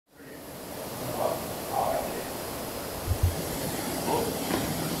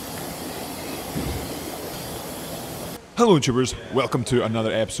Hello tubers, welcome to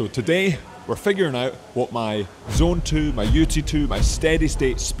another episode. Today we're figuring out what my Zone 2, my UT2, my steady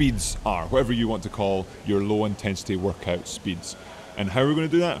state speeds are, whatever you want to call your low intensity workout speeds. And how we're going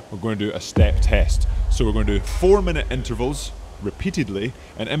to do that? We're going to do a step test. So we're going to do 4-minute intervals repeatedly,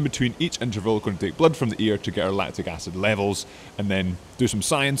 and in between each interval we're going to take blood from the ear to get our lactic acid levels, and then do some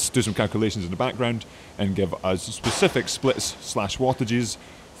science, do some calculations in the background, and give us specific splits / wattages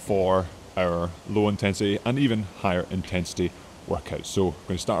for our low intensity and even higher intensity workouts. So we're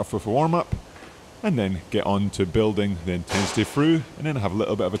going to start off with a warm up and then get on to building the intensity through, and then have a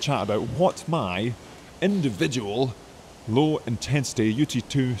little bit of a chat about what my individual low intensity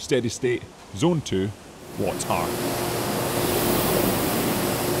UT2 steady state zone 2 watts are.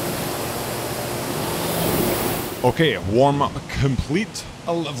 Okay, warm up complete.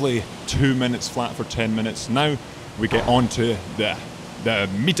 A lovely 2 minutes flat for 10 minutes. Now we get on to the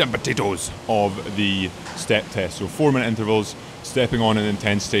meat and potatoes of the step test. So 4-minute intervals, stepping on in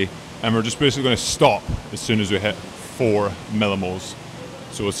intensity, and we're just basically going to stop as soon as we hit 4 millimoles.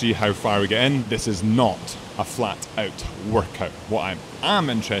 So we'll see how far we get in. This is not a flat out workout. What I am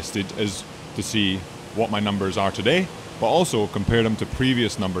interested is to see what my numbers are today, but also compare them to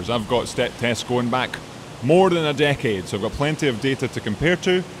previous numbers. I've got step tests going back more than a decade, so I've got plenty of data to compare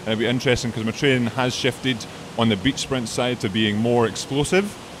to, and it'll be interesting because my training has shifted on the beach sprint side to being more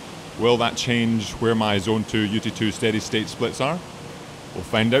explosive. Will that change where my Zone 2 UT2 steady state splits are? We'll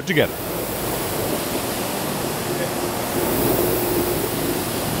find out together.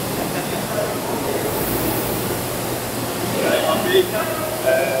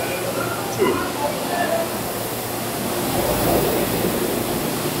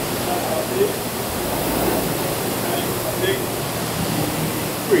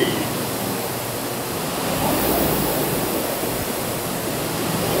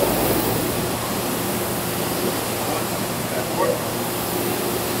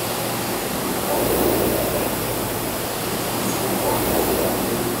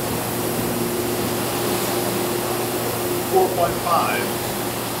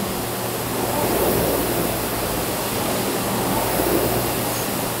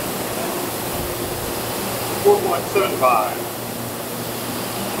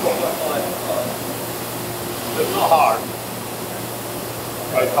 It's not hard.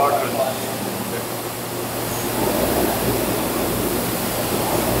 It's hard to 96.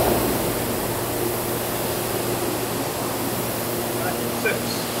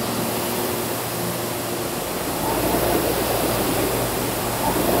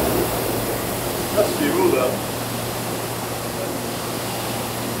 That's the ruler.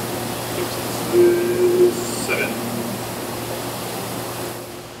 67.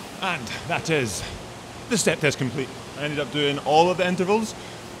 And that is the step test complete. I ended up doing all of the intervals,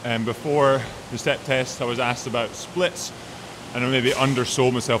 and before the step test I was asked about splits, and I maybe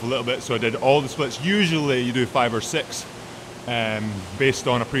undersold myself a little bit, so I did all the splits. Usually you do 5 or 6 based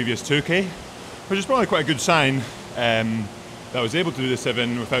on a previous 2K, which is probably quite a good sign that I was able to do the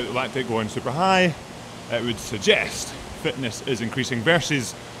 7 without the lactate going super high. It would suggest fitness is increasing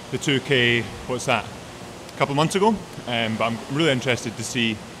versus the 2K, what's that, a couple months ago, but I'm really interested to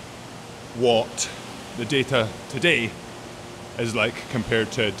see what the data today is like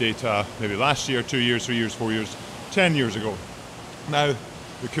compared to data maybe last year, 2 years, 3 years, 4 years, 10 years ago. Now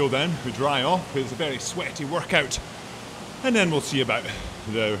we cool down, we dry off, it's a very sweaty workout, and then we'll see about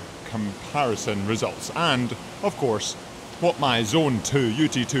the comparison results and, of course, what my Zone 2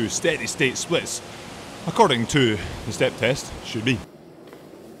 UT2 steady state splits, according to the step test, should be.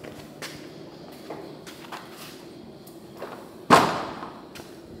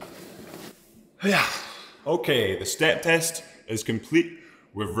 Yeah, okay, the step test is complete.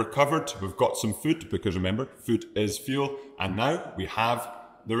 We've recovered, we've got some food, because remember, food is fuel, and now we have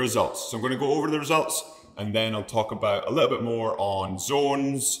the results. So I'm going to go over the results, and then I'll talk about a little bit more on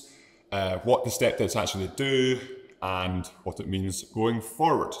zones, what the step tests actually do, and what it means going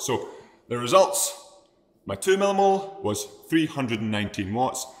forward. So the results, my 2 millimole was 319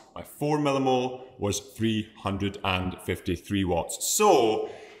 watts, my 4 millimole was 353 watts. So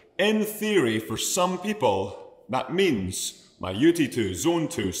in theory, for some people, that means my UT2 Zone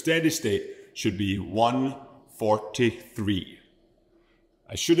 2 steady state should be 143.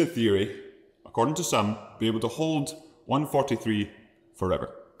 I should, in theory, according to some, be able to hold 143 forever.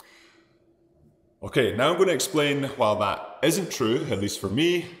 Okay, now I'm going to explain why that isn't true, at least for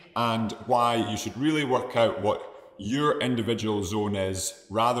me, and why you should really work out what your individual zone is,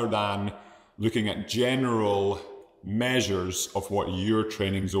 rather than looking at general measures of what your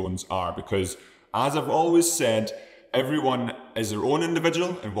training zones are. Because as I've always said, everyone is their own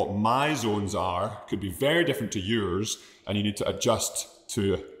individual, and what my zones are could be very different to yours, and you need to adjust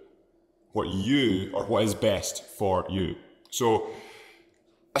to what is best for you. So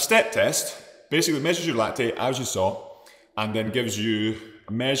a step test basically measures your lactate, as you saw, and then gives you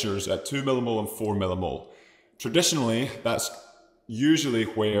measures at 2 millimole and 4 millimole. Traditionally, that's usually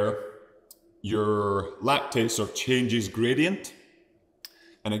where your lactate sort of changes gradient,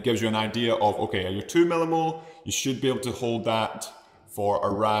 and it gives you an idea of, okay, at your 2 millimole, you should be able to hold that for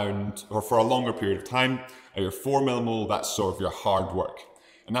a longer period of time. At your 4 millimole, that's sort of your hard work.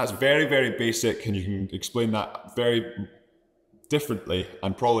 And that's very, very basic, and you can explain that very differently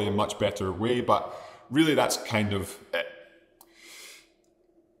and probably in a much better way, but really that's kind of it.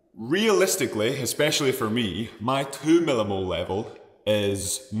 Realistically, especially for me, my 2 millimole level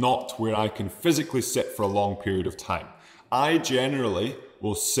is not where I can physically sit for a long period of time. I generally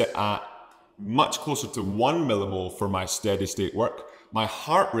will sit at much closer to 1 millimole for my steady state work. My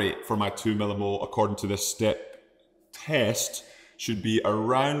heart rate for my 2 millimole, according to this step test, should be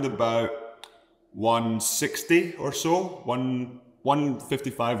around about 160 or so,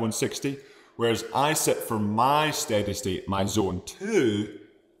 155, 160. Whereas I sit for my steady state, my zone 2,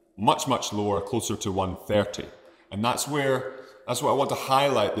 much, much lower, closer to 130. And that's what I want to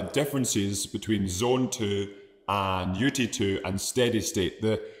highlight, the differences between zone 2 and UT2 and steady state.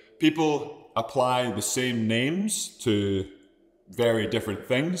 The people apply the same names to very different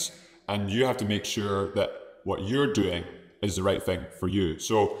things, and you have to make sure that what you're doing is the right thing for you.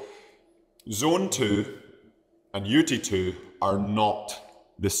 So zone 2 and UT2 are not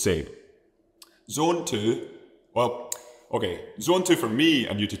the same. Zone 2, zone 2 for me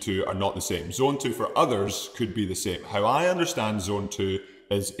and UT2 are not the same. Zone 2 for others could be the same. How I understand zone 2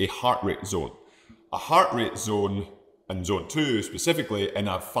 is a heart rate zone. A heart rate zone, and zone 2 specifically in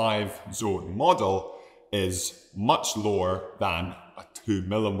a 5-zone model, is much lower than a 2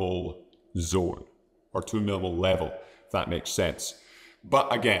 millimole zone or 2 millimole level, if that makes sense.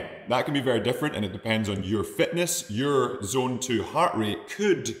 But again, that can be very different, and it depends on your fitness. Your zone 2 heart rate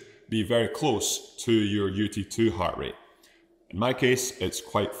could be very close to your UT2 heart rate. In my case, it's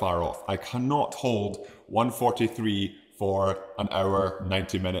quite far off. I cannot hold 143 for an hour,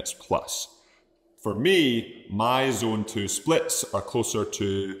 90 minutes plus. For me, my zone 2 splits are closer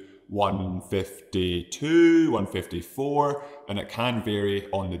to 152, 154, and it can vary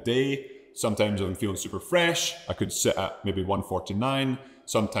on the day. Sometimes if I'm feeling super fresh, I could sit at maybe 149.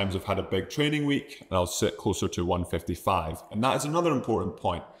 Sometimes I've had a big training week and I'll sit closer to 155. And that is another important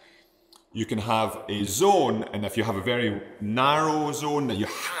point. You can have a zone, and if you have a very narrow zone that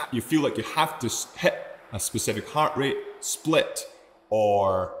you feel like you have to hit a specific heart rate, split,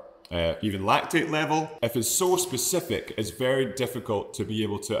 or even lactate level, if it's so specific, it's very difficult to be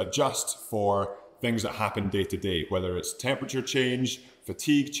able to adjust for things that happen day to day, whether it's temperature change,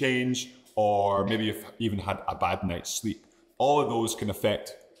 fatigue change, or maybe you've even had a bad night's sleep. All of those can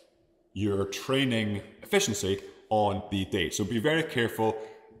affect your training efficiency on the day. So be very careful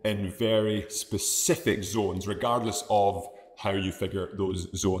in very specific zones, regardless of how you figure those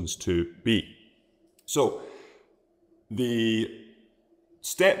zones to be. So the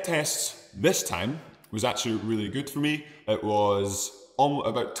step test this time was actually really good for me. It was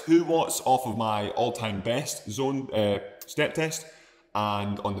about 2 watts off of my all-time best zone step test,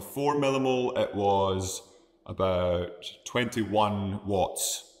 and on the 4 millimole it was about 21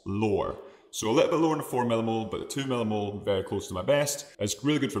 watts lower. So a little bit lower than 4 millimole, but the 2 millimole very close to my best. It's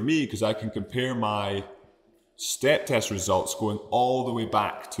really good for me because I can compare my step test results going all the way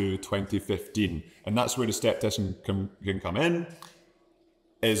back to 2015, and that's where the step test can come in.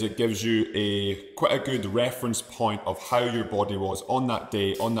 Is it gives you quite a good reference point of how your body was on that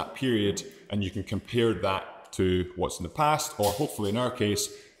day, on that period, and you can compare that to what's in the past, or hopefully in our case,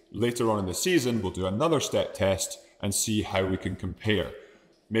 later on in the season, we'll do another step test and see how we can compare.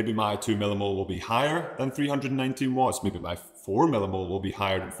 Maybe my 2 millimole will be higher than 319 watts, maybe my 4 millimole will be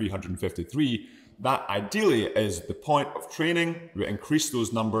higher than 353. That ideally is the point of training. We increase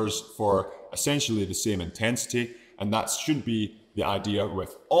those numbers for essentially the same intensity, and that should be the idea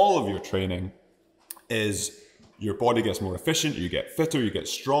with all of your training. Is your body gets more efficient, you get fitter, you get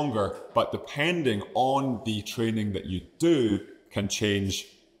stronger, but depending on the training that you do can change.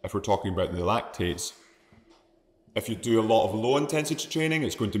 If we're talking about the lactates, if you do a lot of low intensity training,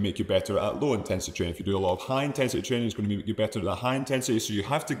 it's going to make you better at low intensity training. If you do a lot of high intensity training, it's going to make you better at the high intensity. So you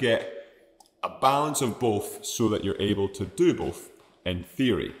have to get a balance of both so that you're able to do both in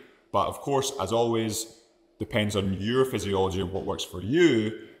theory. But of course, as always, depends on your physiology and what works for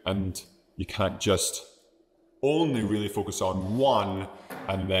you, and you can't just only really focus on one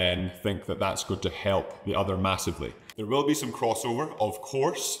and then think that that's going to help the other massively. There will be some crossover, of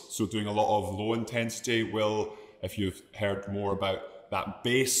course. So doing a lot of low intensity will, if you've heard more about that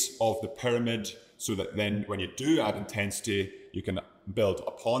base of the pyramid, so that then when you do add intensity, you can build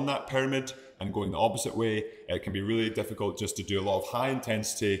upon that pyramid. And going the opposite way, it can be really difficult just to do a lot of high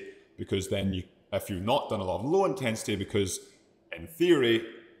intensity, because then if you've not done a lot of low intensity, because in theory,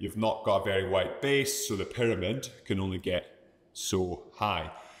 you've not got a very wide base, so the pyramid can only get so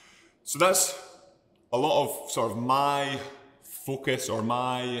high. So that's a lot of sort of my focus or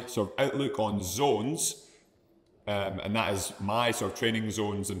my sort of outlook on zones, and that is my sort of training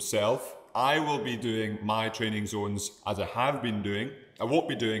zones themselves. I will be doing my training zones as I have been doing. I won't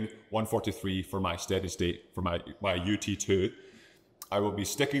be doing 143 for my steady state, for my UT2. I will be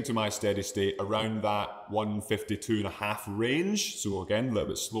sticking to my steady state around that 152.5 range. So again, a little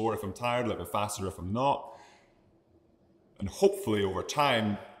bit slower if I'm tired, a little bit faster if I'm not. And hopefully over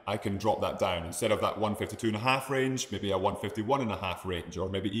time, I can drop that down. Instead of that 152.5 range, maybe a 151.5 range, or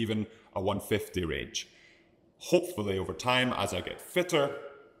maybe even a 150 range. Hopefully over time, as I get fitter,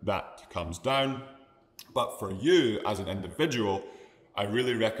 that comes down. But for you as an individual, I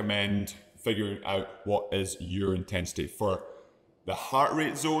really recommend figuring out what is your intensity. For the heart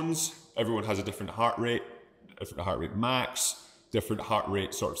rate zones, everyone has a different heart rate max, different heart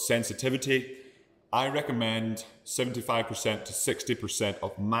rate sort of sensitivity. I recommend 75% to 60%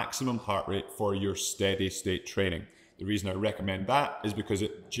 of maximum heart rate for your steady state training. The reason I recommend that is because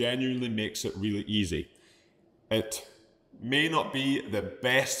it genuinely makes it really easy. It may not be the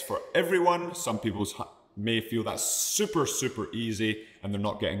best for everyone. Some people may feel that's super, super easy and they're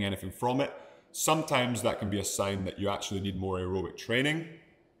not getting anything from it. Sometimes that can be a sign that you actually need more aerobic training.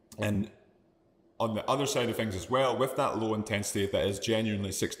 And on the other side of things as well, with that low intensity that is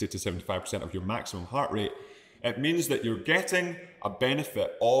genuinely 60 to 75% of your maximum heart rate, it means that you're getting a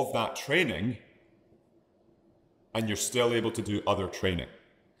benefit of that training and you're still able to do other training.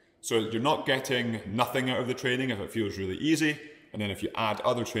 So you're not getting nothing out of the training if it feels really easy. And then if you add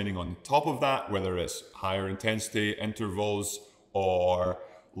other training on top of that, whether it's higher intensity intervals or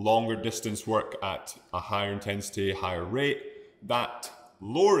longer distance work at a higher intensity, higher rate, that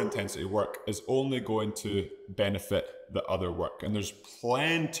lower intensity work is only going to benefit the other work. And there's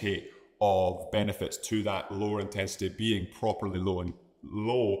plenty of benefits to that lower intensity being properly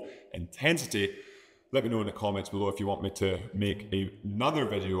low intensity. Let me know in the comments below if you want me to make another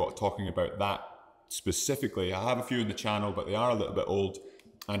video talking about that specifically. I have a few in the channel, but they are a little bit old.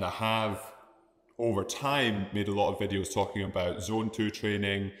 And I have, over time, made a lot of videos talking about zone 2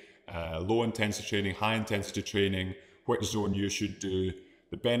 training, low intensity training, high intensity training, which zone you should do,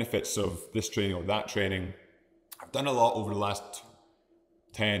 the benefits of this training or that training. I've done a lot over the last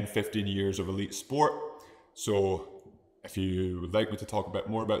 10, 15 years of elite sport. So if you would like me to talk about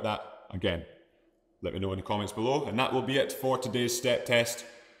more about that, again, let me know in the comments below. And that will be it for today's step test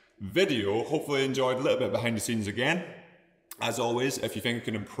video. Hopefully you enjoyed a little bit behind the scenes again. As always, if you think I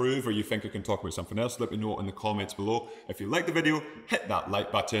can improve or you think I can talk about something else, let me know in the comments below. If you like the video, hit that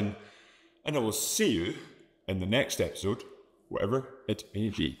like button, and I will see you in the next episode, whatever it may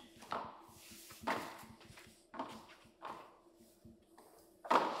be.